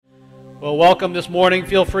Well, welcome this morning.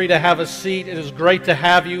 Feel free to have a seat. It is great to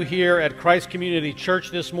have you here at Christ Community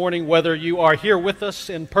Church this morning, whether you are here with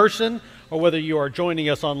us in person or whether you are joining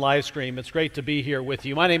us on live stream. It's great to be here with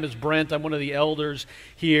you. My name is Brent. I'm one of the elders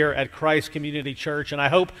here at Christ Community Church, and I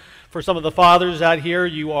hope for some of the fathers out here,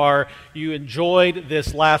 you enjoyed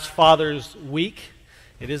this last Father's Week.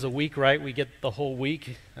 It is a week, right? We get the whole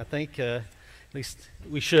week, I think. At least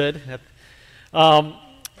we should.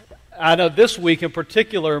 I know this week in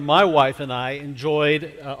particular, my wife and I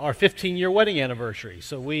enjoyed our 15-year wedding anniversary.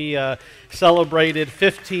 So we celebrated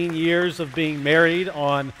 15 years of being married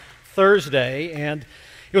on Thursday, and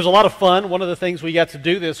it was a lot of fun. One of the things we got to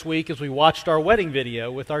do this week is we watched our wedding video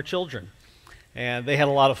with our children. And they had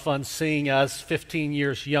a lot of fun seeing us 15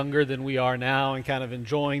 years younger than we are now and kind of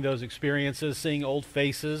enjoying those experiences, seeing old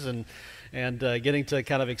faces and getting to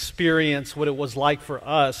kind of experience what it was like for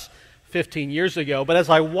us 15 years ago. But as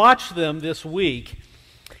I watched them this week,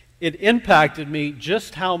 it impacted me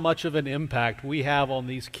just how much of an impact we have on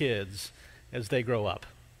these kids as they grow up.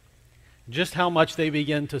 Just how much they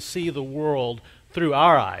begin to see the world through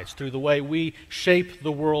our eyes, through the way we shape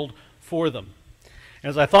the world for them.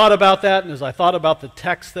 As I thought about that, and as I thought about the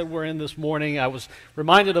text that we're in this morning, I was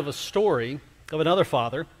reminded of a story of another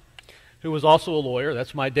father who was also a lawyer.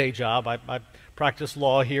 That's my day job. I practice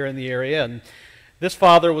law here in the area, and this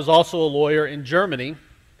father was also a lawyer in Germany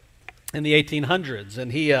in the 1800s,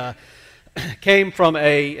 and he came from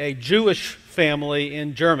a Jewish family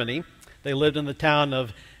in Germany. They lived in the town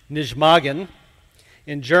of Nijmegen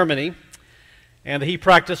in Germany, and he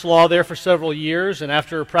practiced law there for several years, and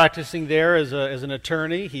after practicing there as an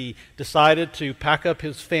attorney, he decided to pack up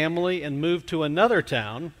his family and move to another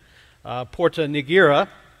town, Porta Nigra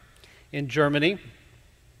in Germany,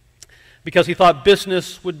 because he thought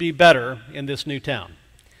business would be better in this new town.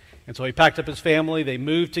 And so he packed up his family, they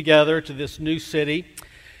moved together to this new city,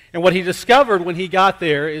 and what he discovered when he got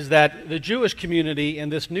there is that the Jewish community in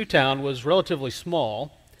this new town was relatively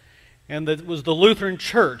small, and that it was the Lutheran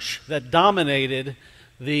Church that dominated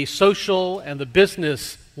the social and the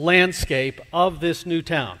business landscape of this new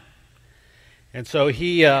town. And so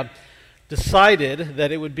he decided that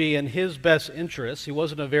it would be in his best interest. He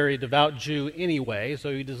wasn't a very devout Jew anyway, so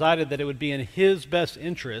he decided that it would be in his best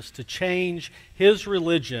interest to change his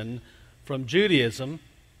religion from Judaism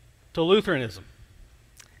to Lutheranism.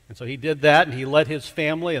 And so he did that, and he led his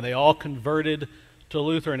family, and they all converted to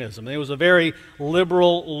Lutheranism. It was a very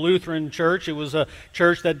liberal Lutheran church. It was a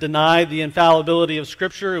church that denied the infallibility of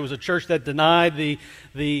Scripture. It was a church that denied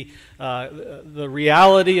the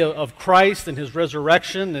reality of Christ and His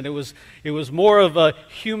resurrection, and it was more of a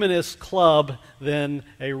humanist club than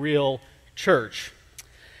a real church.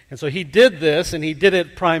 And so he did this, and he did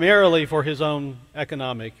it primarily for his own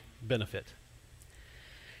economic benefit.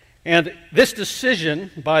 And this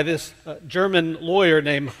decision by this German lawyer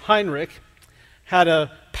named Heinrich had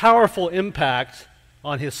a powerful impact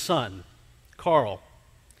on his son, Karl.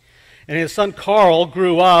 And his son Karl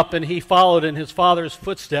grew up, and he followed in his father's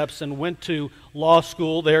footsteps and went to law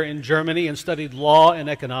school there in Germany and studied law and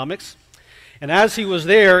economics. And as he was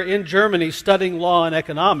there in Germany studying law and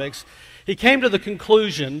economics, he came to the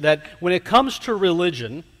conclusion that when it comes to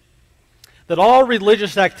religion, that all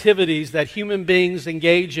religious activities that human beings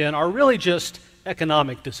engage in are really just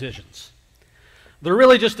economic decisions. They're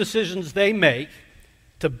really just decisions they make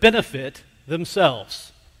to benefit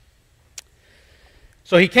themselves.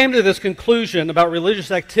 So he came to this conclusion about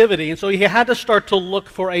religious activity, and so he had to start to look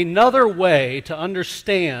for another way to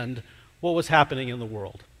understand what was happening in the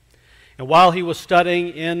world. And while he was studying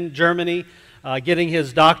in Germany, getting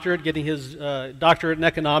his doctorate in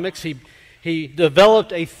economics, he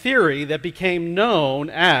developed a theory that became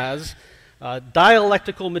known as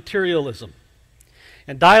dialectical materialism.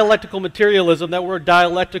 And dialectical materialism, that word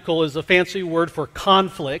dialectical is a fancy word for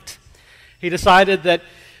conflict. He decided that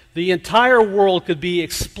the entire world could be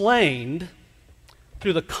explained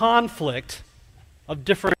through the conflict of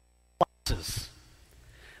different classes.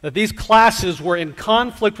 That these classes were in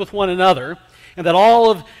conflict with one another, and that all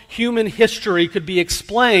of human history could be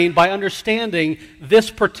explained by understanding this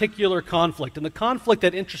particular conflict. And the conflict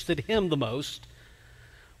that interested him the most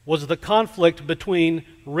was the conflict between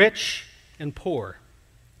rich and poor.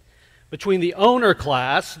 Between the owner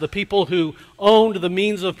class, the people who owned the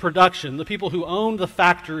means of production, the people who owned the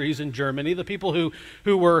factories in Germany, the people who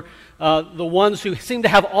were the ones who seemed to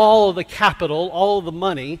have all of the capital, all of the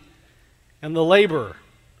money, and the laborer,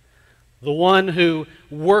 the one who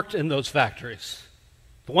worked in those factories,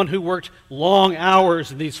 the one who worked long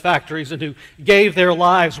hours in these factories and who gave their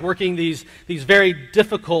lives working these very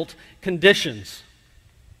difficult conditions.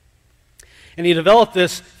 And he developed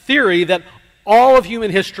this theory that all of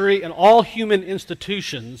human history and all human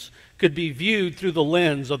institutions could be viewed through the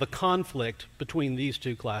lens of the conflict between these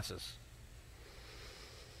two classes.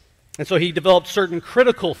 And so he developed certain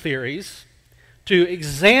critical theories to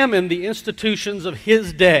examine the institutions of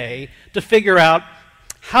his day to figure out,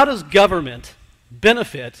 how does government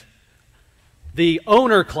benefit the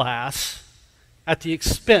owner class at the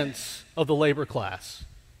expense of the labor class?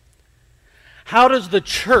 How does the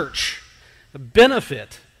church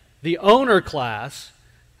benefit the owner class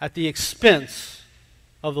at the expense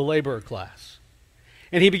of the laborer class?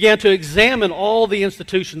 And he began to examine all the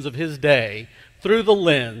institutions of his day through the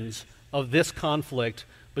lens of this conflict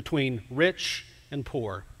between rich and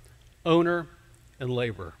poor, owner and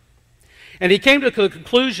laborer. And he came to the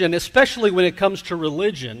conclusion, especially when it comes to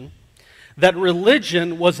religion, that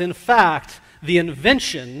religion was in fact the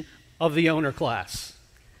invention of the owner class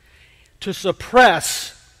to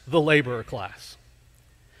suppress the laborer class.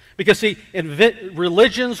 Because, see,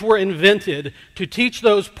 religions were invented to teach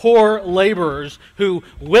those poor laborers who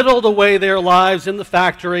whittled away their lives in the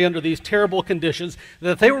factory under these terrible conditions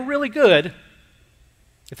that if they were really good,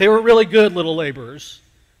 little laborers,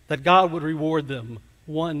 that God would reward them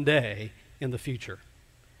one day in the future.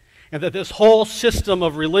 And that this whole system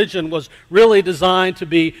of religion was really designed to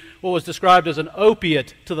be what was described as an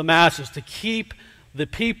opiate to the masses, to keep the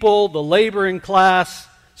people, the laboring class,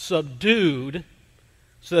 subdued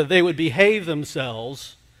so that they would behave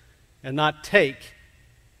themselves and not take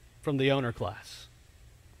from the owner class.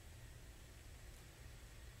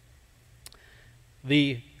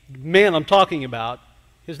 The man I'm talking about,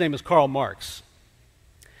 his name is Karl Marx.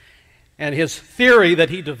 And his theory that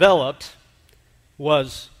he developed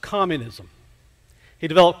was communism. He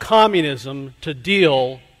developed communism to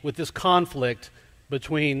deal with this conflict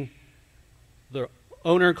between the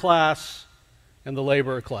owner class and the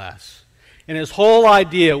laborer class. And his whole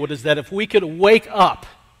idea was that if we could wake up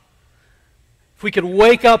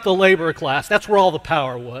the laborer class, that's where all the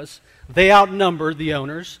power was. They outnumbered the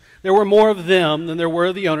owners. There were more of them than there were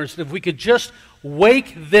of the owners. And if we could just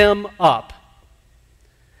wake them up,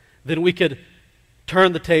 then we could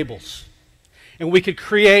turn the tables. And we could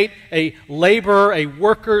create a laborer, a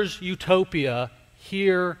worker's utopia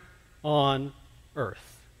here on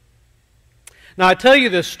earth. Now, I tell you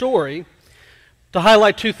this story to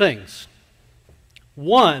highlight two things.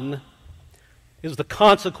 One is the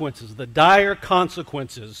consequences, the dire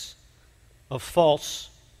consequences of false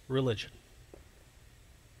religion.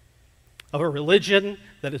 Of a religion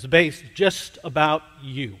that is based just about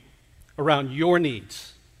you, around your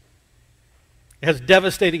needs. It has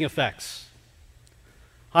devastating effects.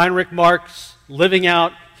 Heinrich Marx, living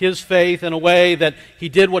out his faith in a way that he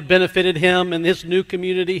did what benefited him in this new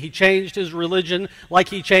community. He changed his religion like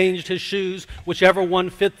he changed his shoes, whichever one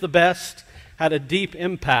fit the best, had a deep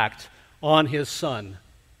impact on his son.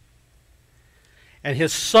 And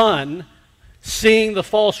his son, seeing the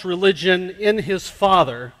false religion in his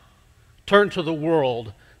father, turned to the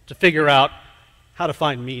world to figure out how to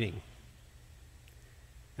find meaning.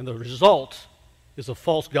 And the result is a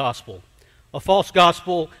false gospel. A false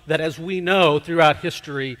gospel that, as we know throughout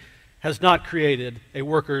history, has not created a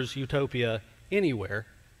workers' utopia anywhere,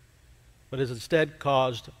 but has instead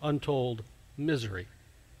caused untold misery.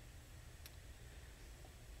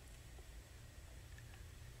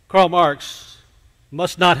 Karl Marx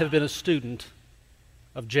must not have been a student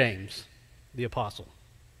of James, the apostle.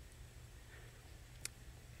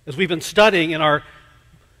 As we've been studying in our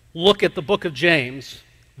look at the book of James,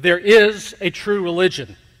 there is a true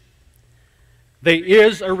religion. There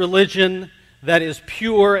is a religion that is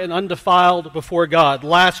pure and undefiled before God.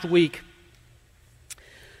 Last week,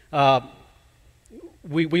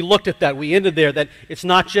 we looked at that. We ended there, that it's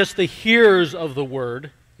not just the hearers of the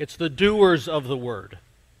word, it's the doers of the word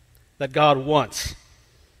that God wants,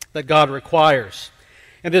 that God requires.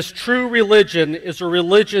 And this true religion is a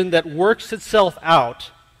religion that works itself out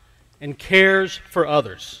and cares for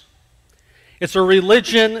others. It's a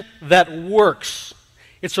religion that works.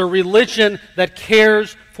 It's a religion that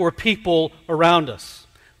cares for people around us.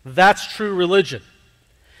 That's true religion.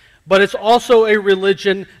 But it's also a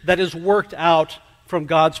religion that is worked out from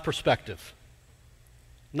God's perspective,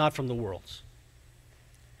 not from the world's.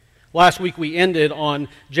 Last week we ended on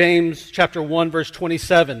James chapter 1, verse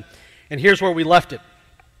 27, and here's where we left it.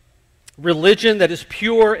 Religion that is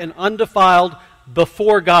pure and undefiled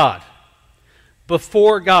before God.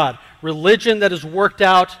 Before God. Religion that is worked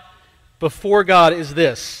out before God is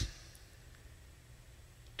this: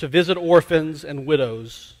 to visit orphans and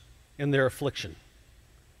widows in their affliction,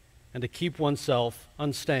 and to keep oneself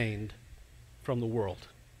unstained from the world.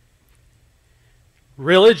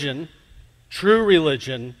 Religion, true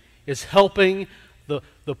religion, is helping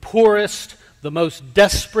the poorest, the most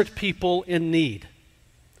desperate people in need,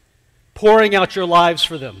 pouring out your lives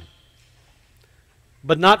for them,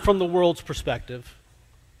 but not from the world's perspective,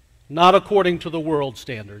 not according to the world's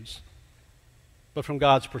standards, but from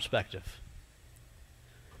God's perspective.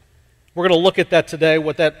 We're going to look at that today,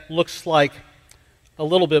 what that looks like a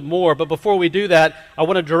little bit more. But before we do that, I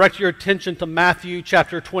want to direct your attention to Matthew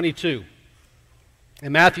chapter 22.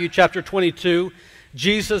 In Matthew chapter 22,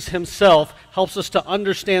 Jesus himself helps us to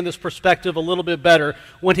understand this perspective a little bit better.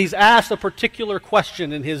 When he's asked a particular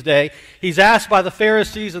question in his day, he's asked by the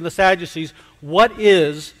Pharisees and the Sadducees, what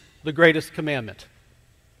is the greatest commandment?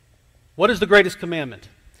 What is the greatest commandment?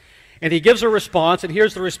 And he gives a response, and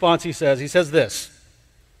here's the response he says. He says this,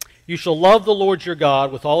 you shall love the Lord your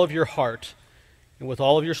God with all of your heart, and with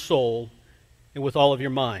all of your soul, and with all of your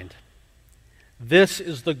mind. This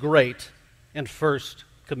is the great and first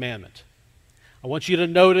commandment. I want you to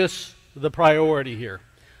notice the priority here.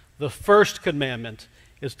 The first commandment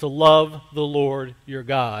is to love the Lord your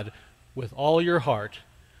God with all your heart,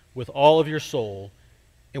 with all of your soul,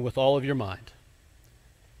 and with all of your mind.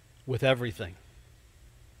 With everything.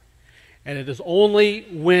 And it is only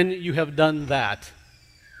when you have done that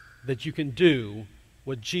that you can do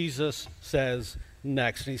what Jesus says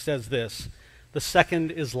next. And he says this, the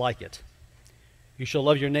second is like it. You shall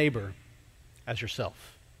love your neighbor as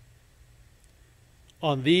yourself.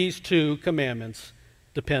 On these two commandments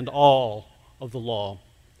depend all of the law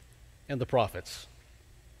and the prophets.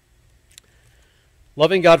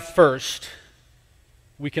 Loving God first,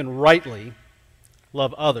 we can rightly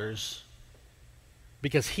love others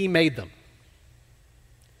because he made them.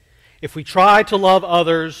 If we try to love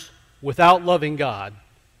others without loving God,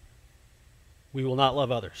 we will not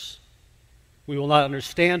love others. We will not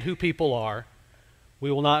understand who people are. We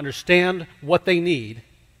will not understand what they need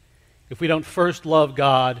if we don't first love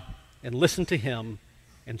God and listen to him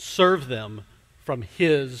and serve them from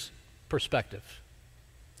his perspective.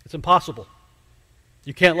 It's impossible.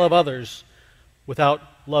 You can't love others without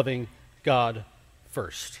loving God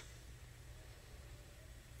first.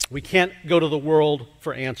 We can't go to the world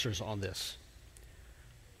for answers on this.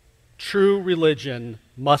 True religion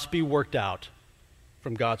must be worked out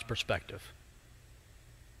from God's perspective.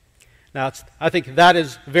 Now, I think that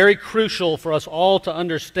is very crucial for us all to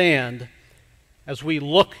understand as we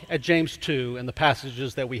look at James 2 and the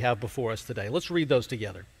passages that we have before us today. Let's read those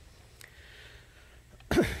together.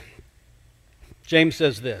 James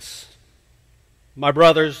says this, my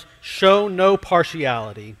brothers, show no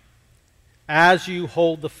partiality as you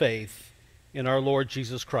hold the faith in our Lord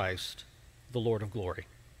Jesus Christ, the Lord of glory.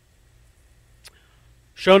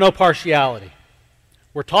 Show no partiality.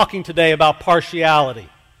 We're talking today about partiality,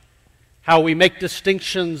 how we make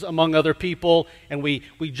distinctions among other people and we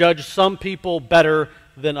judge some people better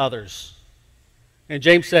than others. And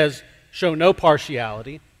James says, show no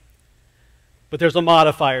partiality, but there's a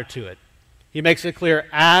modifier to it. He makes it clear,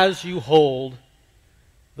 as you hold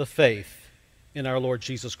the faith in our Lord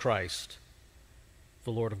Jesus Christ,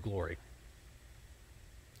 the Lord of glory.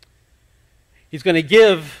 He's going to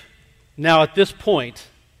give, now at this point,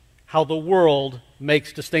 how the world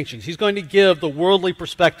makes distinctions. He's going to give the worldly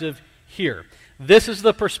perspective here. This is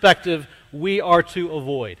the perspective we are to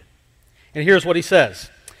avoid. And here's what he says.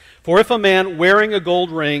 For if a man wearing a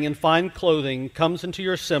gold ring and fine clothing comes into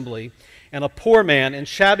your assembly, and a poor man in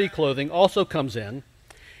shabby clothing also comes in,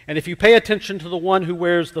 and if you pay attention to the one who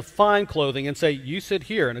wears the fine clothing and say, you sit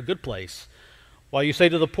here in a good place, while you say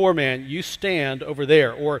to the poor man, you stand over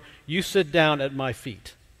there, or you sit down at my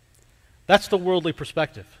feet. That's the worldly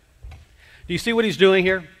perspective. Do you see what he's doing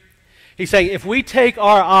here? He's saying if we take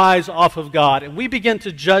our eyes off of God and we begin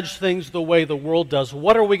to judge things the way the world does,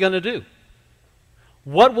 what are we going to do?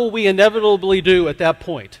 What will we inevitably do at that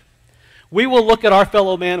point? We will look at our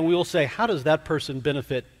fellow man and we will say, how does that person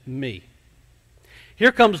benefit me?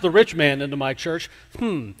 Here comes the rich man into my church.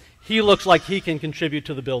 He looks like he can contribute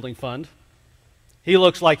to the building fund. He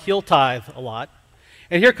looks like he'll tithe a lot.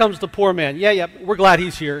 And here comes the poor man. Yeah, we're glad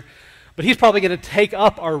he's here, but he's probably going to take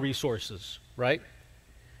up our resources, right?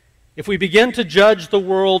 If we begin to judge the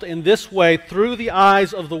world in this way through the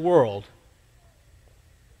eyes of the world,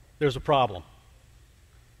 there's a problem.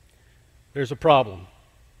 There's a problem.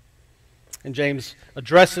 And James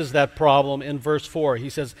addresses that problem in verse 4. He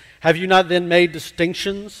says, have you not then made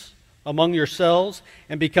distinctions among yourselves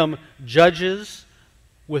and become judges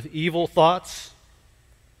with evil thoughts?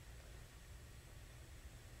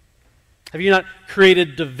 Have you not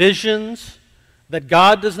created divisions that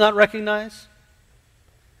God does not recognize?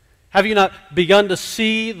 Have you not begun to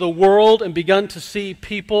see the world and begun to see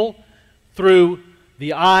people through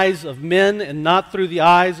the eyes of men and not through the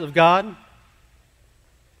eyes of God?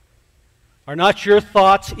 Are not your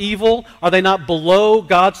thoughts evil? Are they not below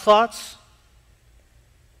God's thoughts?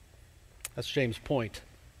 That's James' point.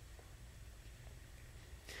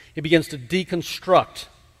 He begins to deconstruct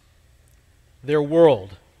their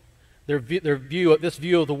world, this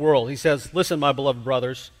view of the world. He says, listen, my beloved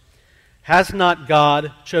brothers, has not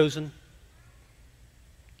God chosen?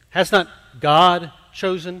 Has not God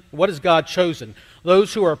chosen? What has God chosen?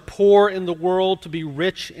 Those who are poor in the world to be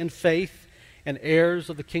rich in faith and heirs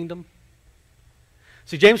of the kingdom.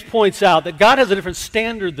 See, James points out that God has a different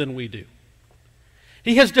standard than we do.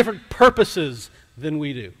 He has different purposes than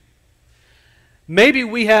we do. Maybe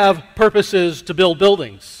we have purposes to build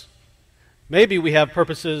buildings. Maybe we have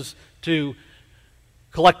purposes to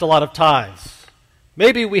collect a lot of tithes.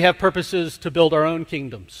 Maybe we have purposes to build our own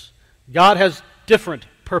kingdoms. God has different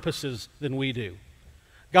purposes than we do.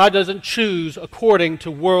 God doesn't choose according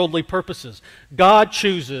to worldly purposes. God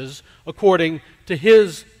chooses according to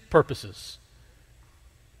His purposes.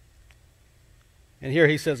 And here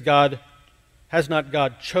he says, has not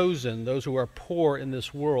God chosen those who are poor in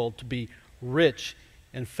this world to be rich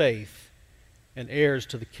in faith and heirs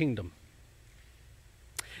to the kingdom?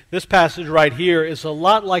 This passage right here is a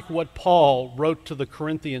lot like what Paul wrote to the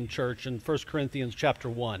Corinthian church in 1 Corinthians chapter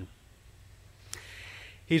 1.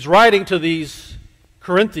 He's writing to these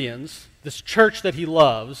Corinthians, this church that he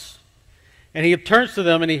loves, and he turns to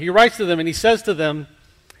them and he writes to them and he says to them,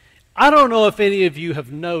 I don't know if any of you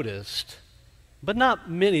have noticed, but not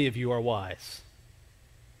many of you are wise.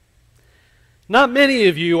 Not many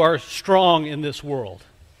of you are strong in this world.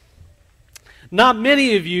 Not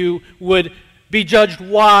many of you would be judged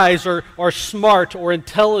wise or smart or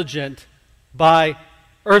intelligent by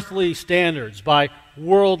earthly standards, by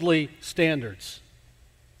worldly standards.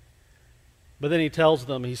 But then he tells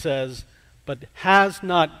them, he says, but has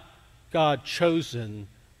not God chosen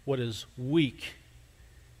what is weak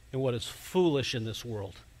and what is foolish in this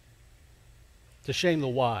world to shame the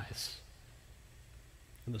wise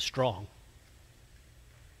and the strong?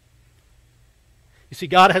 You see,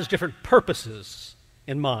 God has different purposes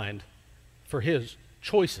in mind for His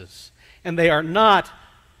choices. And they are not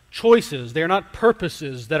choices, they are not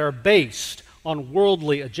purposes that are based on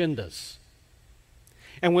worldly agendas.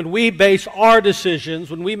 And when we base our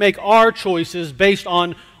decisions, when we make our choices based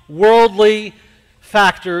on worldly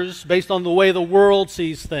factors, based on the way the world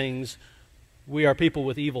sees things, we are people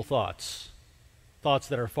with evil thoughts, thoughts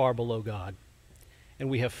that are far below God. And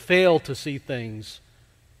we have failed to see things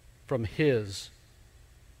from His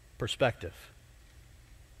perspective.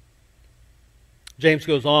 James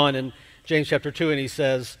goes on in James chapter 2 and he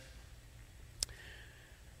says,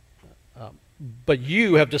 but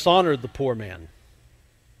you have dishonored the poor man.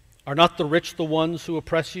 Are not the rich the ones who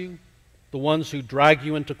oppress you, the ones who drag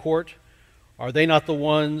you into court? Are they not the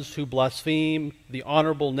ones who blaspheme the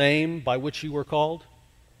honorable name by which you were called?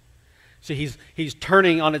 See, he's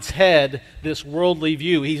turning on its head this worldly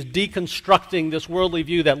view. He's deconstructing this worldly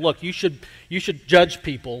view that, look, you should judge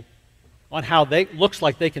people on how they looks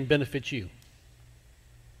like they can benefit you.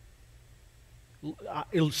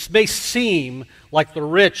 It may seem like the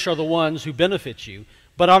rich are the ones who benefit you,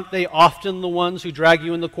 but aren't they often the ones who drag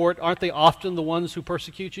you in the court? Aren't they often the ones who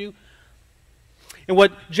persecute you? And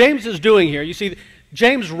what James is doing here, you see,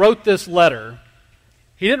 James wrote this letter.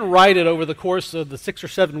 He didn't write it over the course of the 6 or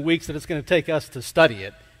 7 weeks that it's going to take us to study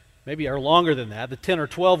it, maybe or longer than that, the 10 or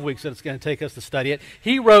 12 weeks that it's going to take us to study it.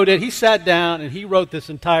 He wrote it, he sat down, and he wrote this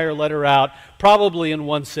entire letter out, probably in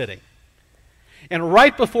one sitting. And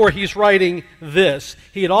right before he's writing this,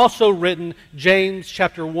 he had also written James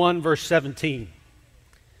chapter 1, verse 17,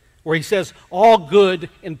 where he says, all good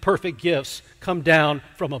and perfect gifts come down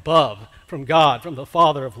from above, from God, from the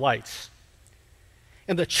Father of lights.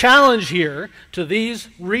 And the challenge here to these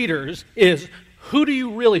readers is, who do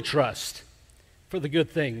you really trust for the good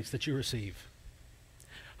things that you receive?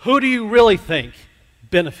 Who do you really think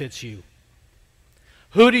benefits you?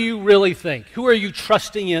 Who do you really think? Who are you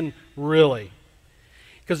trusting in really?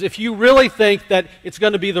 Because if you really think that it's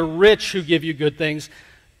going to be the rich who give you good things,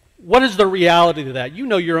 what is the reality to that? You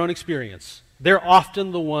know your own experience. They're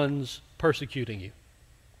often the ones persecuting you.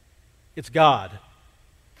 It's God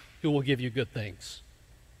who will give you good things.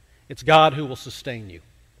 It's God who will sustain you.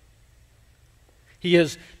 He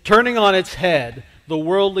is turning on its head the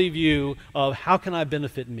worldly view of how can I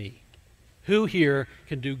benefit me? Who here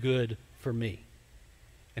can do good for me?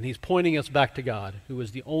 And he's pointing us back to God, who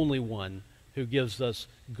is the only one who gives us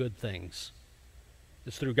good things.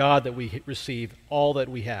 It's through God that we receive all that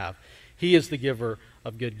we have. He is the giver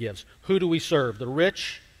of good gifts. Who do we serve, the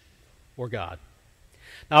rich or God?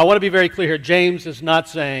 Now, I want to be very clear here. James is not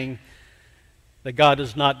saying that God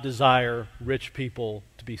does not desire rich people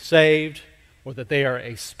to be saved or that they are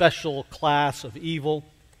a special class of evil.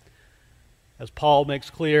 As Paul makes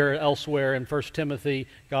clear elsewhere in 1 Timothy,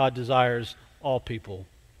 God desires all people,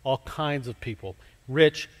 all kinds of people,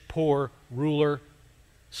 rich, poor, ruler,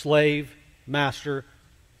 slave, master.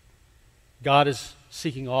 God is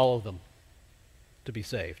seeking all of them to be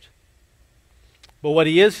saved. But what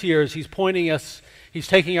he is here is he's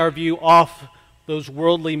taking our view off those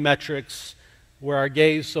worldly metrics where our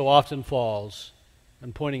gaze so often falls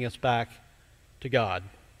and pointing us back to God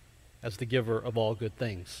as the giver of all good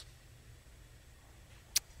things.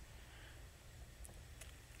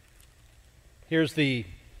 Here's the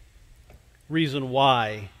reason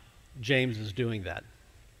why James is doing that.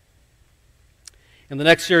 In the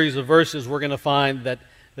next series of verses, we're going to find that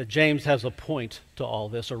James has a point to all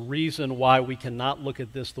this, a reason why we cannot look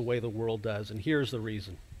at this the way the world does. And here's the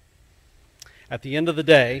reason. At the end of the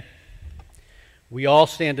day, we all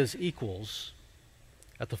stand as equals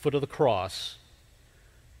at the foot of the cross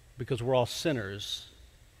because we're all sinners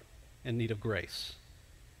in need of grace.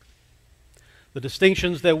 The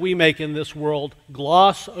distinctions that we make in this world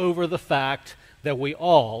gloss over the fact that we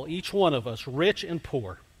all, each one of us, rich and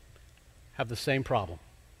poor, have the same problem.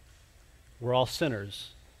 We're all sinners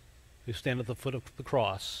who stand at the foot of the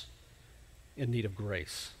cross in need of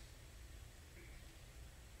grace.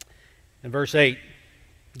 In verse 8,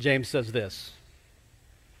 James says this: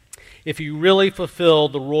 "If you really fulfill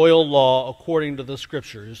the royal law according to the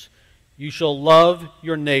Scriptures, you shall love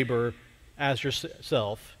your neighbor as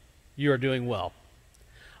yourself. You are doing well."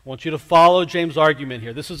 I want you to follow James' argument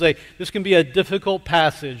here. This can be a difficult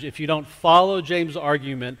passage if you don't follow James'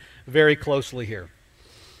 argument very closely here.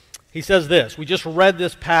 He says this. We just read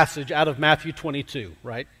this passage out of Matthew 22,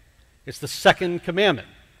 right? It's the second commandment,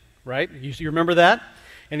 right? You remember that?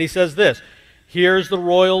 And he says this: "Here's the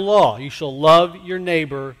royal law. You shall love your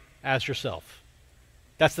neighbor as yourself."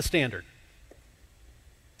 That's the standard.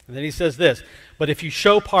 And then he says this: "But if you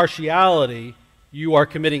show partiality, you are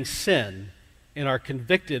committing sin and are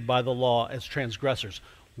convicted by the law as transgressors."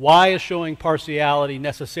 Why is showing partiality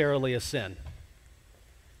necessarily a sin?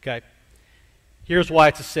 Okay. Here's why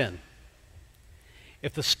it's a sin.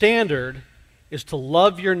 If the standard is to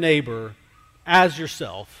love your neighbor as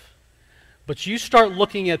yourself, but you start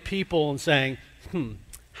looking at people and saying,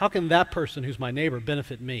 how can that person who's my neighbor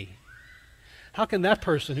benefit me? How can that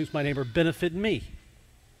person who's my neighbor benefit me?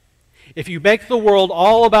 If you make the world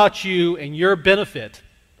all about you and your benefit,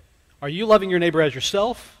 are you loving your neighbor as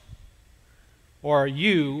yourself? Or are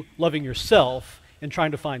you loving yourself and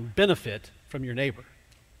trying to find benefit from your neighbor?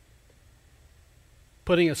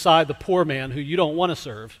 Putting aside the poor man who you don't want to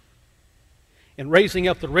serve and raising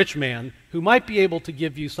up the rich man who might be able to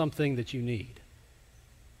give you something that you need.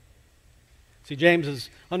 See, James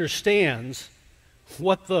understands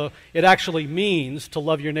what it actually means to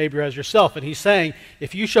love your neighbor as yourself. And he's saying,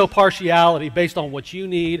 if you show partiality based on what you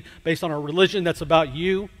need, based on a religion that's about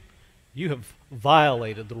you, you have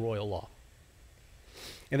violated the royal law.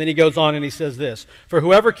 And then he goes on and he says this: "For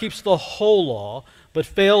whoever keeps the whole law but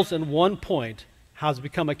fails in one point has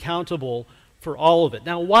become accountable for all of it."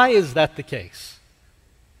 Now, why is that the case?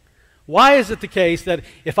 Why is it the case that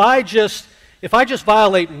if I just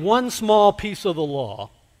violate one small piece of the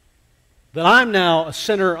law, that I'm now a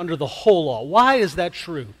sinner under the whole law? Why is that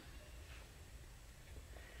true?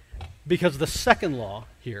 Because the second law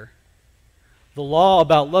here, the law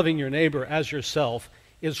about loving your neighbor as yourself,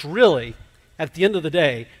 is really, at the end of the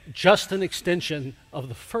day, just an extension of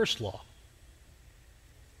the first law.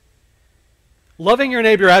 Loving your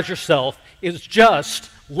neighbor as yourself is just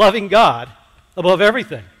loving God above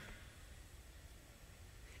everything.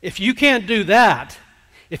 If you can't do that,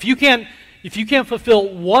 if you can't fulfill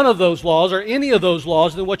one of those laws or any of those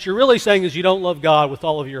laws, then what you're really saying is you don't love God with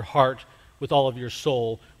all of your heart, with all of your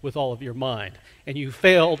soul, with all of your mind. And you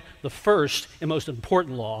failed the first and most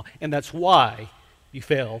important law, and that's why you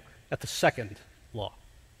fail at the second law.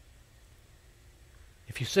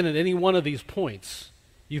 If you sin at any one of these points,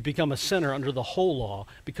 you've become a sinner under the whole law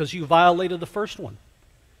because you violated the first one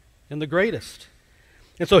and the greatest.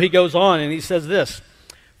 And so he goes on and he says this: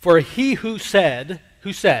 "For he who said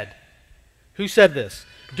this?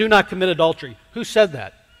 Do not commit adultery." Who said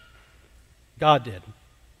that? God did.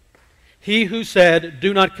 "He who said,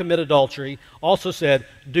 do not commit adultery, also said,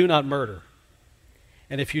 do not murder.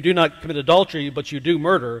 And if you do not commit adultery, but you do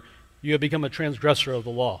murder, you have become a transgressor of the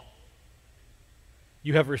law.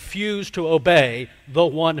 You have refused to obey the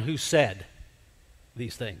one who said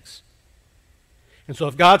these things." And so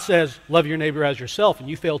if God says, love your neighbor as yourself, and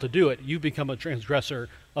you fail to do it, you become a transgressor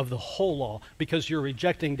of the whole law because you're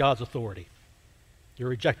rejecting God's authority. You're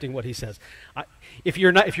rejecting what he says. If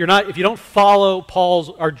you don't follow Paul's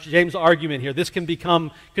or James' argument here, this can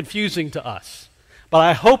become confusing to us. But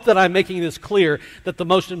I hope that I'm making this clear that the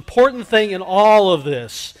most important thing in all of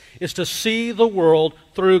this is to see the world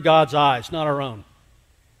through God's eyes, not our own.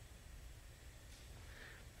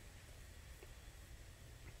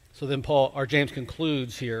 So then James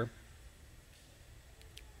concludes here,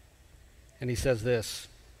 and he says this: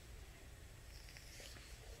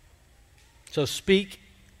 so speak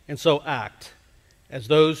and so act as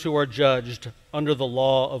those who are judged under the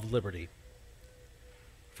law of liberty.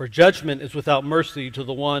 For judgment is without mercy to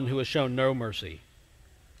the one who has shown no mercy.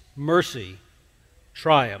 Mercy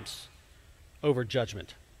triumphs over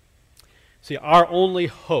judgment. See, our only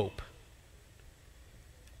hope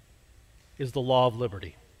is the law of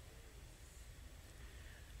liberty.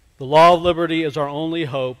 The law of liberty is our only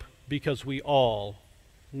hope because we all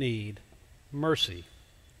need mercy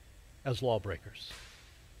as lawbreakers.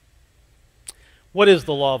 What is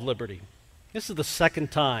the law of liberty? This is the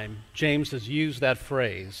second time James has used that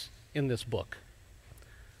phrase in this book.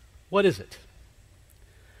 What is it?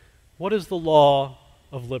 What is the law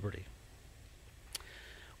of liberty?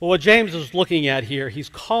 Well, what James is looking at here, he's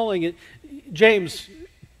calling it, James,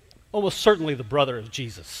 almost certainly the brother of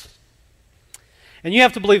Jesus. And you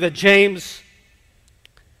have to believe that James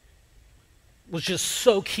was just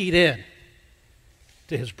so keyed in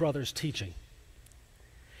to his brother's teaching.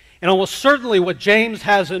 And almost certainly what James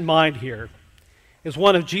has in mind here is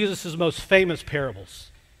one of Jesus' most famous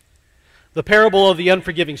parables. The parable of the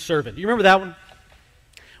unforgiving servant. Do you remember that one?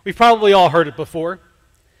 We've probably all heard it before.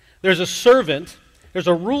 There's a servant, there's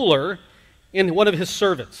a ruler in one of his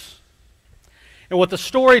servants. And what the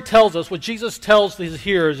story tells us, what Jesus tells his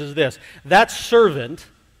hearers is this: that servant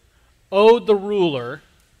owed the ruler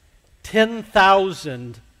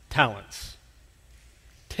 10,000 talents.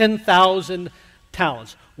 10,000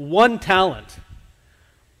 talents. 1 talent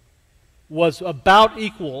was about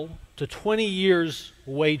equal to 20 years'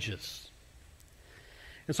 wages.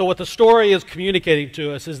 And so what the story is communicating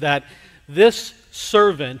to us is that this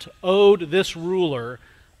servant owed this ruler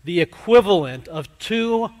the equivalent of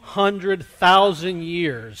 200,000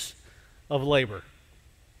 years of labor.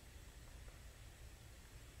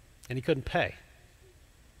 And he couldn't pay.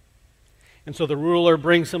 And so the ruler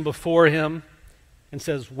brings him before him and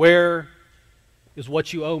says, "Where is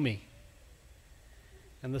what you owe me?"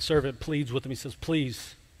 And the servant pleads with him. He says,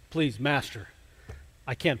 "Please, please, master,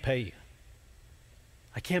 I can't pay you.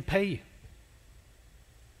 I can't pay you."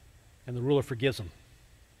 And the ruler forgives him.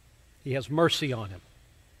 He has mercy on him.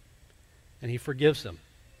 And he forgives him.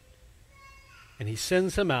 And he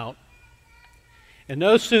sends him out. And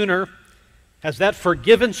no sooner has that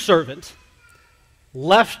forgiven servant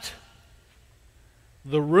left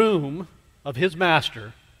the room of his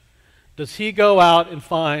master does he go out and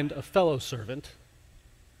find a fellow servant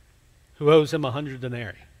who owes him 100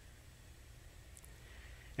 denarii.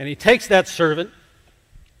 And he takes that servant,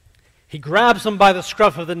 he grabs him by the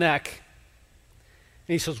scruff of the neck,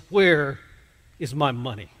 and he says, "Where is my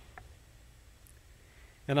money?"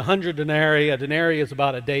 And 100 denarii, a denarii is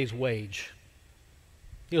about a day's wage.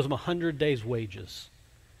 He owes him 100 days' wages.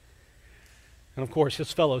 And of course,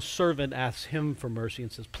 his fellow servant asks him for mercy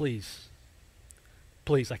and says, "Please,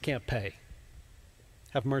 please, I can't pay.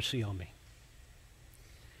 Have mercy on me."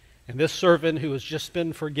 And this servant who has just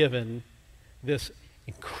been forgiven this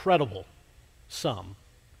incredible sum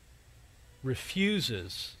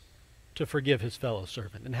refuses to forgive his fellow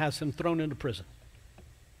servant and has him thrown into prison.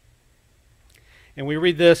 And we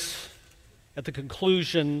read this at the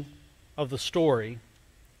conclusion of the story,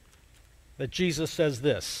 that Jesus says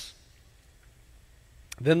this: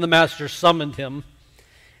 "Then the master summoned him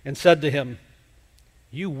and said to him,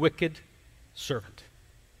 'You wicked servant,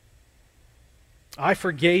 I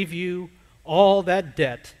forgave you all that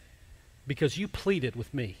debt because you pleaded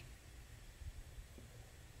with me.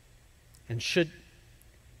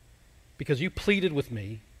 Because you pleaded with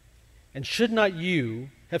me, and should not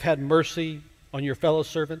you have had mercy on your fellow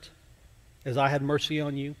servant as I had mercy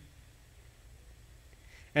on you?'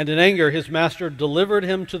 And in anger his master delivered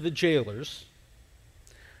him to the jailers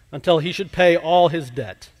until he should pay all his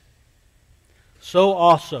debt. So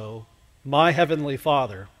also my heavenly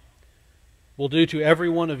Father will do to every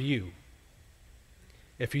one of you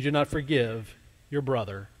if you do not forgive your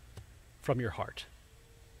brother from your heart."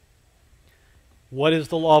 What is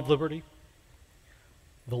the law of liberty?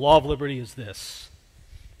 The law of liberty is this: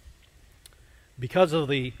 because of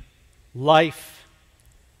the life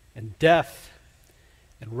and death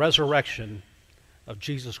and resurrection of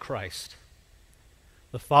Jesus Christ,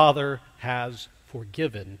 the Father has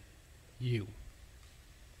forgiven you.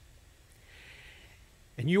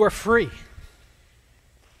 And you are free.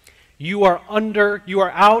 You are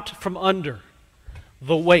out from under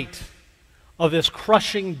the weight of this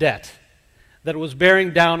crushing debt that was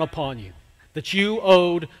bearing down upon you, that you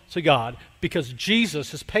owed to God, because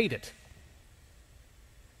Jesus has paid it.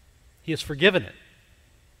 He has forgiven it.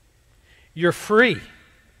 You're free.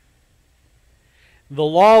 The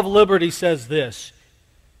law of liberty says this: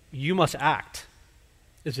 you must act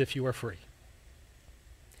as if you are free.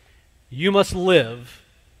 You must live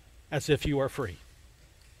as if you are free.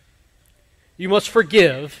 You must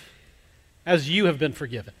forgive as you have been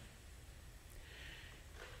forgiven.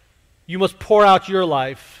 You must pour out your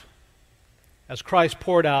life as Christ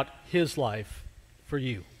poured out his life for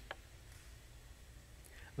you.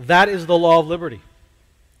 That is the law of liberty.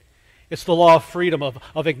 It's the law of freedom,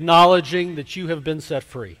 of acknowledging that you have been set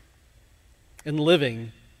free and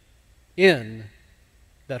living in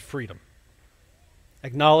that freedom.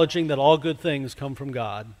 Acknowledging that all good things come from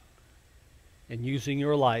God and using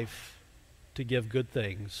your life to give good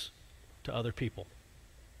things to other people.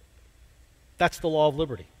 That's the law of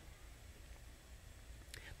liberty.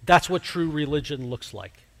 That's what true religion looks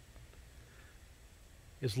like,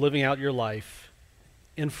 is living out your life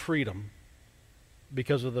in freedom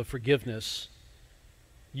because of the forgiveness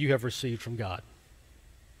you have received from God.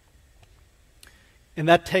 And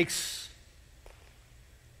that takes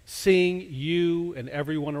seeing you and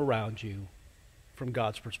everyone around you from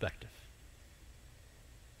God's perspective.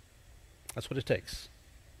 That's what it takes.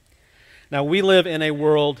 Now, we live in a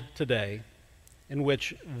world today in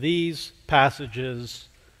which these passages,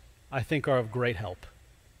 I think, are of great help.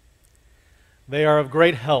 They are of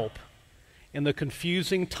great help in the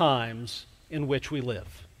confusing times in which we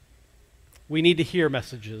live. We need to hear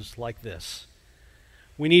messages like this.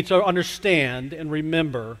 We need to understand and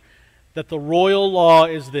remember that the royal law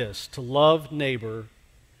is this: to love neighbor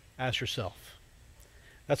as yourself.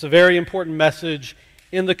 That's a very important message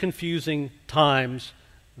in the confusing times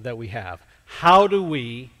that we have. How do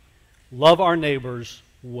we love our neighbors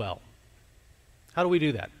well? How do we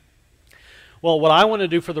do that? Well, what I want to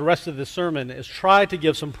do for the rest of this sermon is try to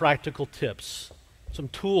give some practical tips, some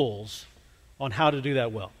tools on how to do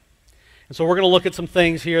that well. And so we're going to look at some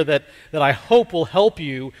things here that I hope will help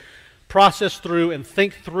you process through and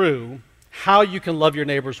think through how you can love your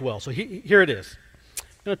neighbors well. So here it is.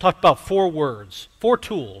 I'm going to talk about 4 words, 4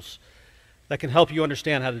 tools that can help you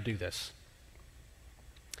understand how to do this.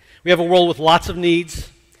 We have a world with lots of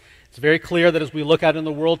needs. It's very clear that as we look out in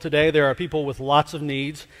the world today, there are people with lots of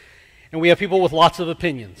needs, and we have people with lots of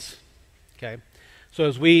opinions. Okay? So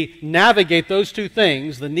as we navigate those two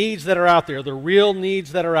things, the needs that are out there, the real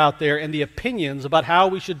needs that are out there, and the opinions about how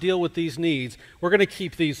we should deal with these needs, we're going to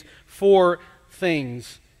keep these 4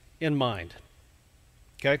 things in mind.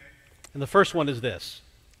 Okay? And the first one is this: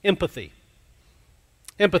 empathy.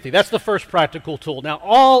 Empathy. That's the first practical tool. Now,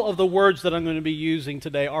 all of the words that I'm going to be using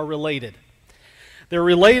today are related. They're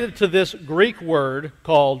related to this Greek word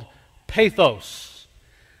called pathos.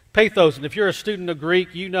 Pathos, and if you're a student of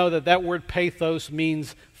Greek, you know that that word pathos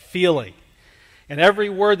means feeling. And every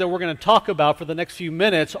word that we're going to talk about for the next few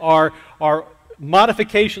minutes are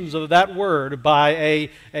modifications of that word by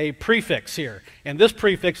a prefix here. And this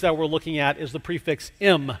prefix that we're looking at is the prefix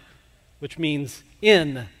 "im," which means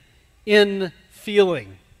in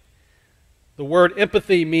feeling. The word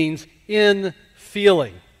empathy means in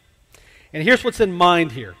feeling. And here's what's in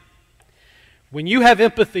mind here. When you have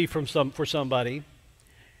empathy for somebody,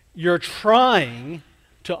 you're trying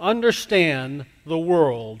to understand the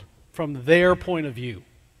world from their point of view.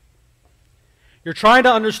 You're trying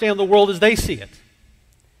to understand the world as they see it.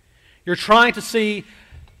 You're trying to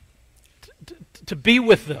to be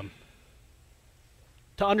with them,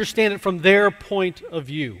 to understand it from their point of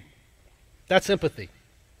view. That's empathy.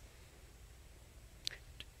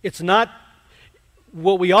 It's not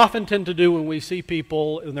what we often tend to do when we see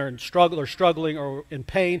people and they're in struggle or struggling or in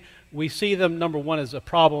pain. We see them, number one, as a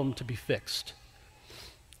problem to be fixed.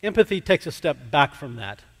 Empathy takes a step back from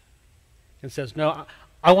that and says, no,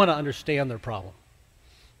 I want to understand their problem.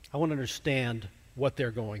 I want to understand what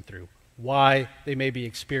they're going through, why they may be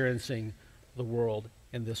experiencing the world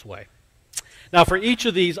in this way. Now, for each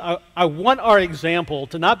of these, I want our example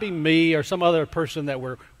to not be me or some other person that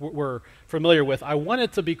we're familiar with. I want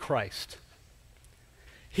it to be Christ.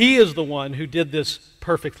 He is the one who did this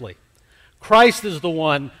perfectly. Christ is the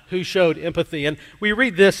one who showed empathy. And we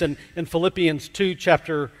read this in Philippians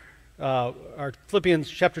chapter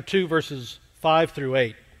 2, verses 5 through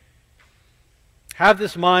 8. Have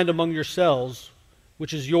this mind among yourselves,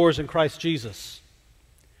 which is yours in Christ Jesus,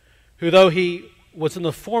 who, though he was in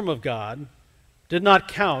the form of God, did not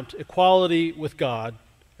count equality with God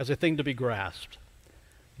as a thing to be grasped,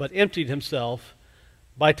 but emptied himself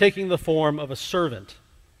by taking the form of a servant,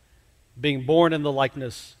 being born in the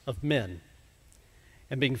likeness of men.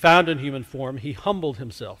 And being found in human form, he humbled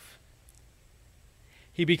himself.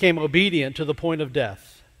 He became obedient to the point of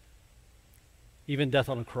death, even death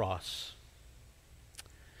on a cross.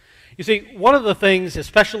 You see, one of the things,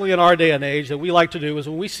 especially in our day and age, that we like to do is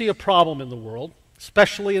when we see a problem in the world,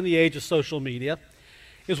 especially in the age of social media,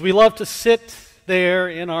 is we love to sit there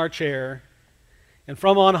in our chair and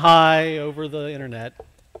from on high over the internet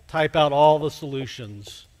type out all the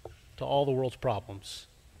solutions to all the world's problems.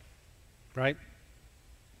 Right?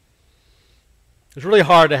 It's really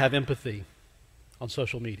hard to have empathy on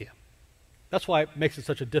social media. That's why it makes it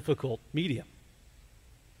such a difficult medium.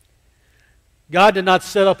 God did not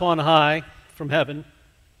sit up on high from heaven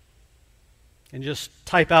and just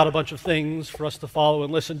type out a bunch of things for us to follow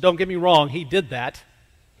and listen. Don't get me wrong, he did that.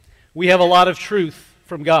 We have a lot of truth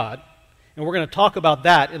from God, and we're going to talk about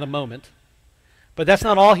that in a moment. But that's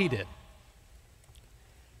not all he did.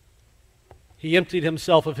 He emptied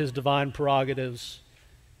himself of his divine prerogatives.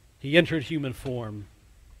 He entered human form,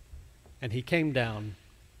 and he came down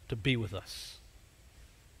to be with us.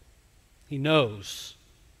 He knows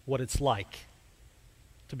what it's like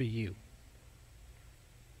to be you.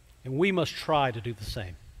 And we must try to do the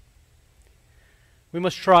same. We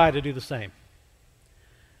must try to do the same.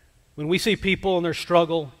 When we see people in their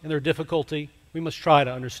struggle and their difficulty, we must try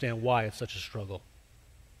to understand why it's such a struggle,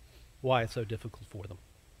 why it's so difficult for them.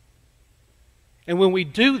 And when we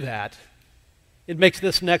do that, it makes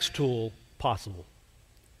this next tool possible.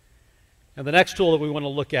 And the next tool that we want to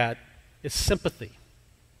look at is sympathy.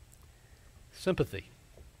 Sympathy.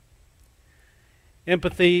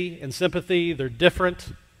 Empathy and sympathy, they're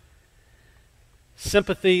different.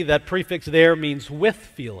 Sympathy, that prefix there, means with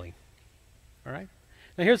feeling. All right?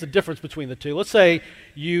 Now here's the difference between the two. Let's say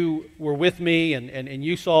you were with me and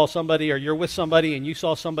you saw somebody, or you're with somebody and you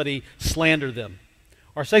saw somebody slander them,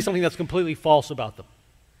 or say something that's completely false about them.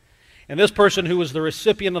 And this person who was the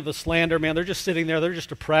recipient of the slander, man, they're just sitting there, they're just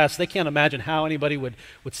depressed. They can't imagine how anybody would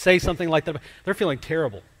say something like that. They're feeling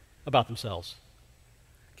terrible about themselves.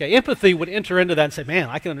 Okay, empathy would enter into that and say, man,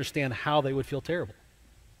 I can understand how they would feel terrible.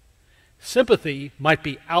 Sympathy might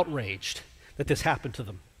be outraged that this happened to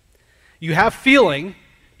them. You have feeling,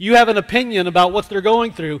 you have an opinion about what they're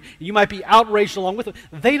going through, you might be outraged along with them.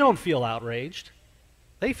 They don't feel outraged.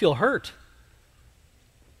 They feel hurt.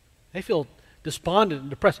 They feel despondent and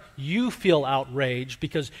depressed. You feel outraged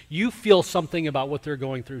because you feel something about what they're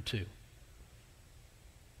going through too.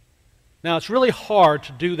 Now, it's really hard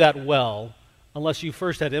to do that well unless you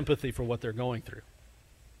first had empathy for what they're going through.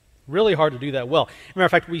 Really hard to do that well. As a matter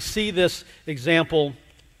of fact, we see this example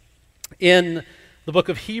in the book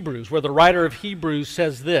of Hebrews, where the writer of Hebrews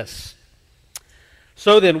says this: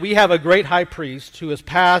 "So then, we have a great high priest who has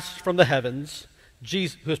passed from the heavens,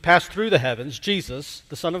 who has passed through the heavens, Jesus,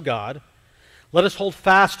 the Son of God. Let us hold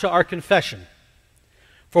fast to our confession.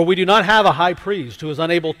 For we do not have a high priest who is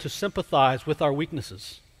unable to sympathize with our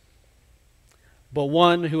weaknesses, but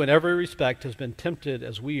one who in every respect has been tempted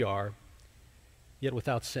as we are, yet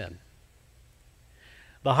without sin."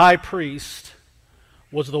 The high priest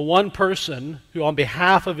was the one person who, on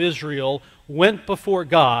behalf of Israel, went before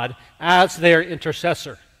God as their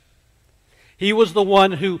intercessor. He was the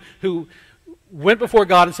one who went before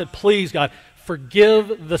God and said, "Please, God,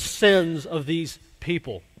 forgive the sins of these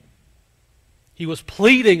people." He was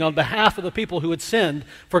pleading on behalf of the people who had sinned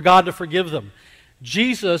for God to forgive them.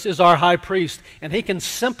 Jesus is our high priest, and he can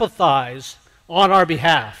sympathize on our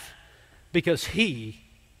behalf because he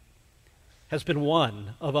has been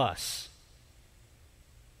one of us,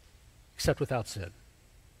 except without sin.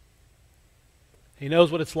 He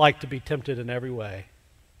knows what it's like to be tempted in every way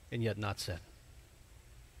and yet not sin.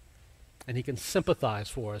 And he can sympathize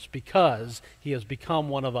for us because he has become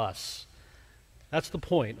one of us. That's the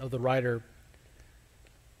point of the writer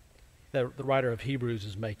that the writer of Hebrews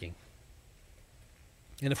is making.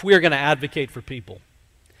 And if we are going to advocate for people,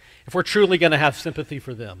 if we're truly going to have sympathy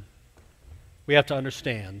for them, we have to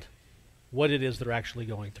understand what it is they're actually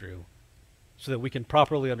going through so that we can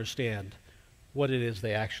properly understand what it is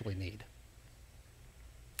they actually need.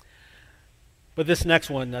 But this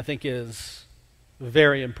next one, I think, is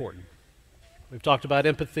very important. We've talked about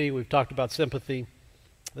empathy, we've talked about sympathy.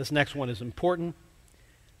 This next one is important,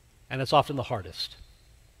 and it's often the hardest.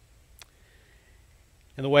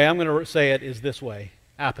 And the way I'm going to say it is this way: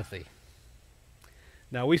 apathy.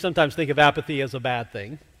 Now, we sometimes think of apathy as a bad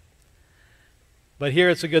thing, but here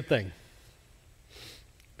it's a good thing.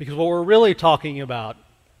 Because what we're really talking about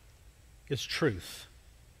is truth.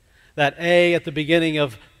 That A at the beginning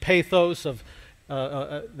of pathos, of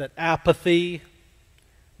that apathy,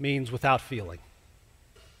 means without feeling.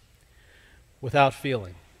 Without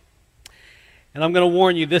feeling. And I'm going to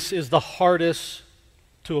warn you, this is the hardest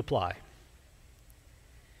to apply.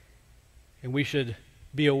 And we should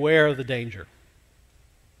be aware of the danger.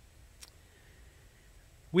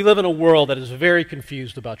 We live in a world that is very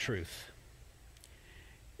confused about truth.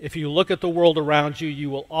 If you look at the world around you, you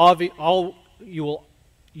will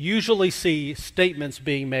usually see statements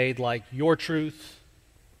being made like your truth,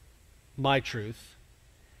 my truth.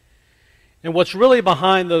 And what's really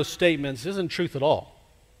behind those statements isn't truth at all.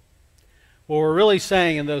 What we're really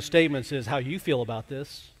saying in those statements is how you feel about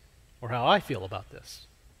this or how I feel about this.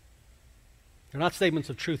 They're not statements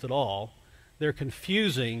of truth at all. They're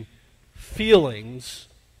confusing feelings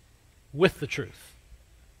with the truth.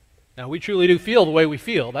 Now, we truly do feel the way we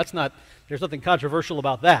feel. There's nothing controversial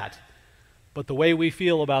about that. But the way we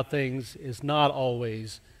feel about things is not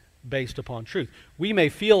always based upon truth. We may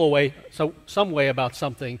feel some way about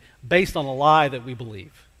something based on a lie that we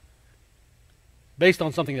believe, based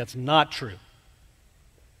on something that's not true.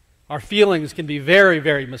 Our feelings can be very,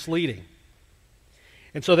 very misleading.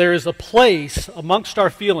 And so there is a place amongst our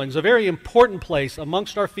feelings, a very important place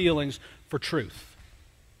amongst our feelings for truth.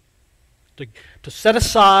 To set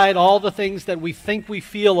aside all the things that we think we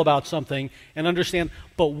feel about something and understand,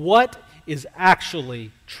 but what is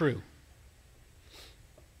actually true?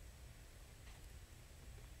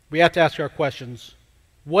 We have to ask our questions,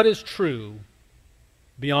 what is true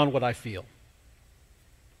beyond what I feel?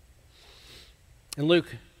 In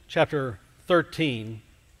Luke chapter 13,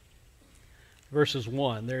 verses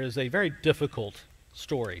 1, there is a very difficult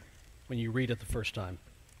story when you read it the first time.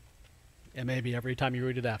 And maybe every time you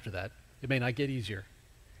read it after that. It may not get easier.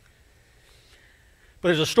 But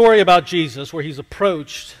there's a story about Jesus where he's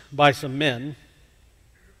approached by some men,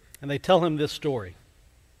 and they tell him this story.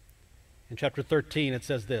 In chapter 13, it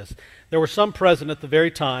says this: there were some present at the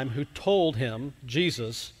very time who told him,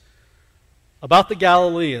 Jesus, about the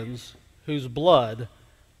Galileans whose blood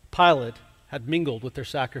Pilate had mingled with their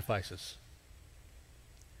sacrifices.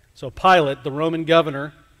 So Pilate, the Roman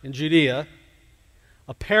governor in Judea,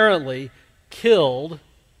 apparently killed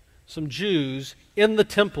some Jews in the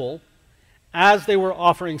temple as they were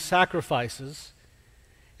offering sacrifices.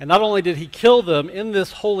 And not only did he kill them in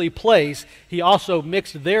this holy place, he also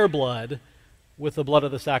mixed their blood with the blood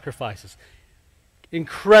of the sacrifices.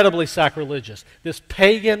 Incredibly sacrilegious. This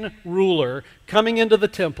pagan ruler coming into the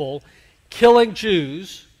temple, killing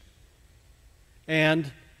Jews,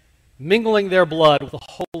 and mingling their blood with the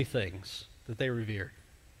holy things that they revered.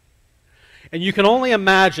 And you can only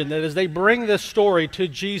imagine that as they bring this story to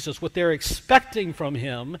Jesus, what they're expecting from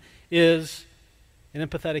him is an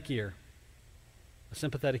empathetic ear, a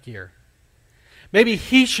sympathetic ear. Maybe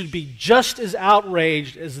he should be just as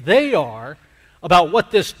outraged as they are about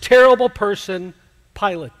what this terrible person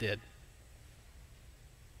Pilate did.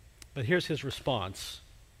 But here's his response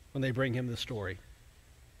when they bring him the story.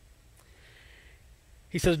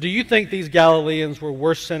 He says, do you think these Galileans were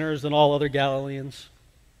worse sinners than all other Galileans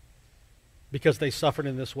because they suffered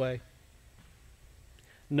in this way?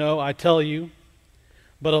 No, I tell you,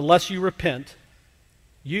 but unless you repent,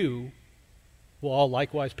 you will all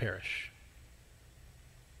likewise perish.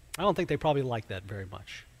 I don't think they probably liked that very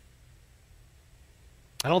much.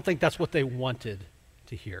 I don't think that's what they wanted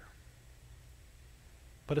to hear.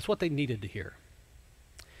 But it's what they needed to hear.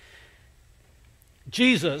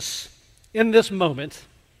 Jesus, in this moment,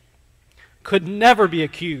 could never be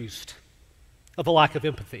accused of a lack of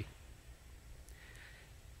empathy.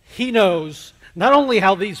 He knows not only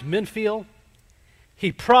how these men feel,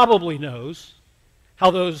 he probably knows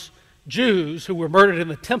how those Jews who were murdered in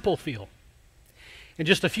the temple feel. In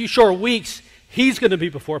just a few short weeks, he's going to be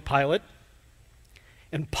before Pilate,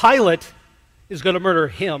 and Pilate is going to murder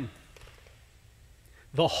him,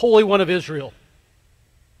 the Holy One of Israel.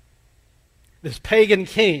 This pagan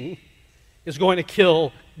king is going to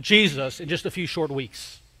kill Jesus in just a few short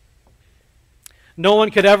weeks. No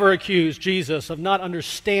one could ever accuse Jesus of not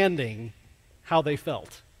understanding how they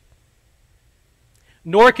felt.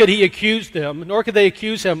 Nor could they accuse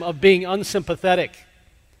him of being unsympathetic.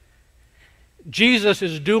 Jesus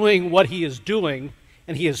is doing what he is doing,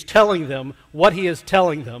 and he is telling them what he is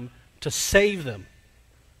telling them to save them.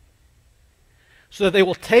 So that they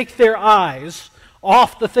will take their eyes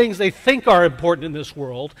off the things they think are important in this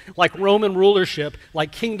world, like Roman rulership,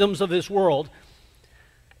 like kingdoms of this world,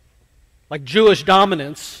 like Jewish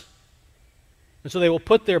dominance, and so they will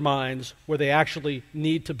put their minds where they actually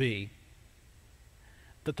need to be.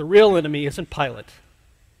 That the real enemy isn't Pilate.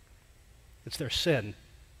 It's their sin.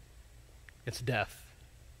 It's death.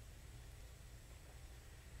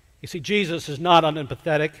 You see, Jesus is not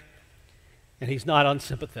unempathetic, and he's not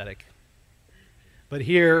unsympathetic. But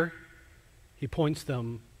here, he points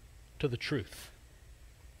them to the truth.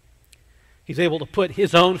 He's able to put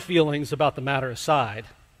his own feelings about the matter aside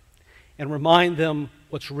and remind them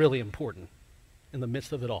what's really important in the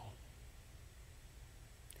midst of it all.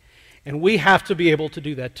 And we have to be able to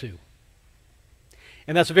do that too.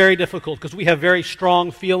 And that's very difficult because we have very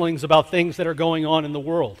strong feelings about things that are going on in the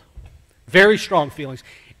world. Very strong feelings.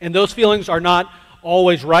 And those feelings are not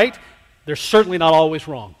always right. They're certainly not always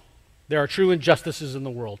wrong. There are true injustices in the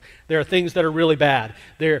world. There are things that are really bad.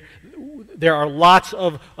 There are lots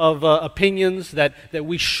of opinions that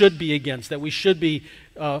we should be against, that we should be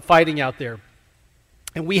fighting out there.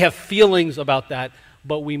 And we have feelings about that,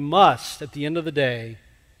 but we must, at the end of the day,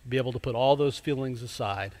 be able to put all those feelings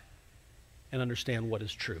aside and understand what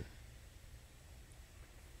is true.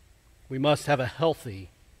 We must have a healthy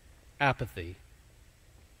apathy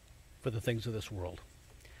for the things of this world.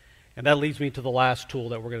 And that leads me to the last tool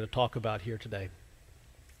that we're going to talk about here today.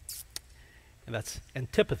 And that's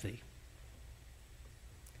antipathy.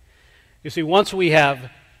 You see, once we have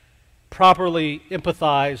properly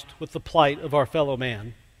empathized with the plight of our fellow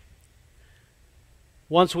man,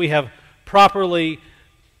 once we have properly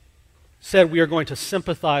said we are going to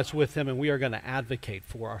sympathize with him and we are going to advocate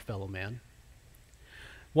for our fellow man,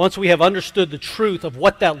 once we have understood the truth of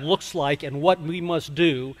what that looks like and what we must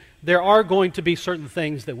do, there are going to be certain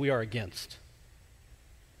things that we are against.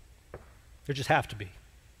 There just have to be.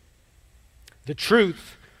 The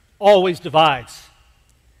truth always divides.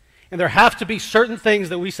 And there have to be certain things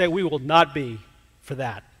that we say we will not be for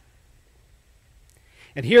that.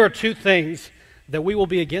 And here are two things that we will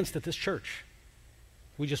be against at this church.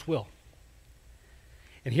 We just will.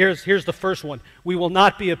 And here's the first one. We will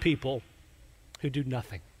not be a people who do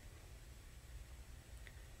nothing.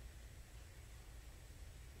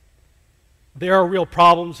 There are real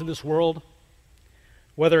problems in this world,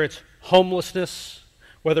 whether it's homelessness,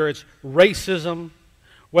 whether it's racism,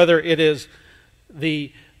 whether it is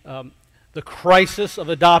the crisis of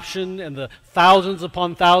adoption and the thousands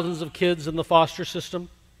upon thousands of kids in the foster system,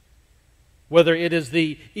 whether it is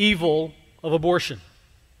the evil of abortion.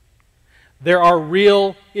 There are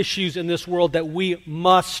real issues in this world that we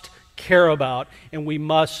must care about, and we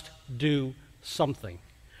must do something.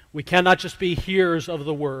 We cannot just be hearers of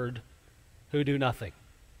the word who do nothing.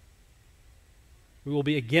 We will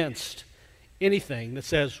be against anything that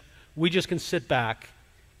says we just can sit back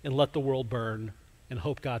and let the world burn and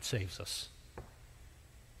hope God saves us.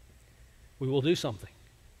 We will do something.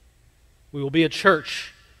 We will be a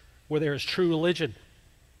church where there is true religion.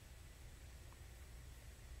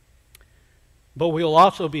 But we will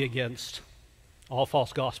also be against all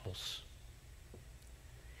false gospels.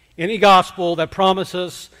 Any gospel that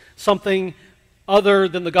promises something other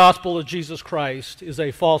than the gospel of Jesus Christ is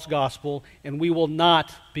a false gospel, and we will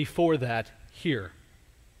not be for that here.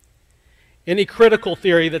 Any critical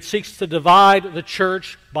theory that seeks to divide the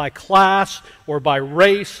church by class or by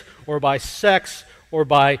race or by sex or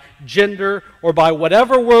by gender or by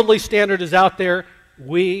whatever worldly standard is out there,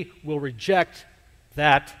 we will reject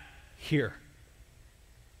that here.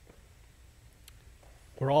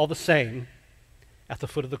 We're all the same at the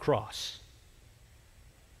foot of the cross.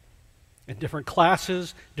 And different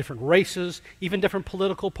classes, different races, even different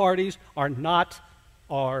political parties are not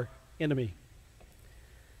our enemy.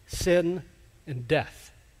 Sin and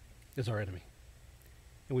death is our enemy.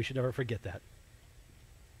 And we should never forget that.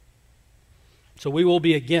 So we will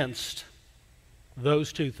be against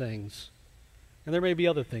those two things. And there may be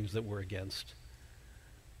other things that we're against.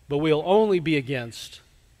 But we'll only be against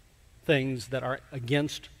things that are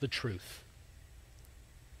against the truth.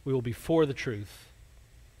 We will be for the truth.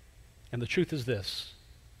 And the truth is this: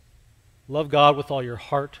 love God with all your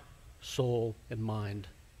heart, soul, and mind,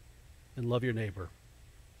 and love your neighbor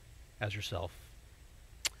as yourself.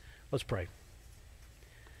 Let's pray.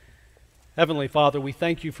 Heavenly Father, we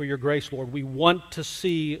thank you for your grace, Lord. We want to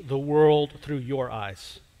see the world through your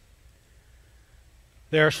eyes.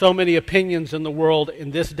 There are so many opinions in the world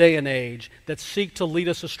in this day and age that seek to lead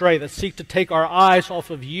us astray, that seek to take our eyes off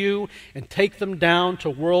of you and take them down to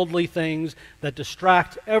worldly things that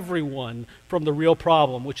distract everyone from the real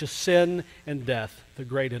problem, which is sin and death, the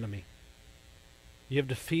great enemy. You have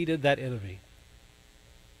defeated that enemy.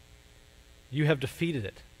 You have defeated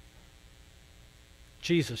it.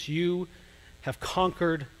 Jesus, you have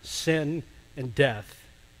conquered sin and death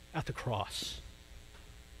at the cross.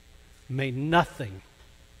 May nothing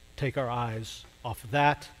take our eyes off of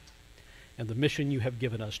that and the mission you have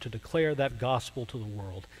given us to declare that gospel to the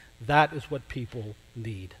world. That is what people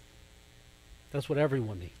need. That's what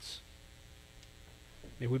everyone needs.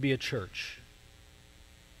 May we be a church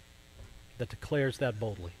that declares that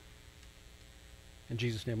boldly. In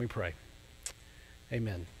Jesus' name we pray.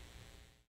 Amen.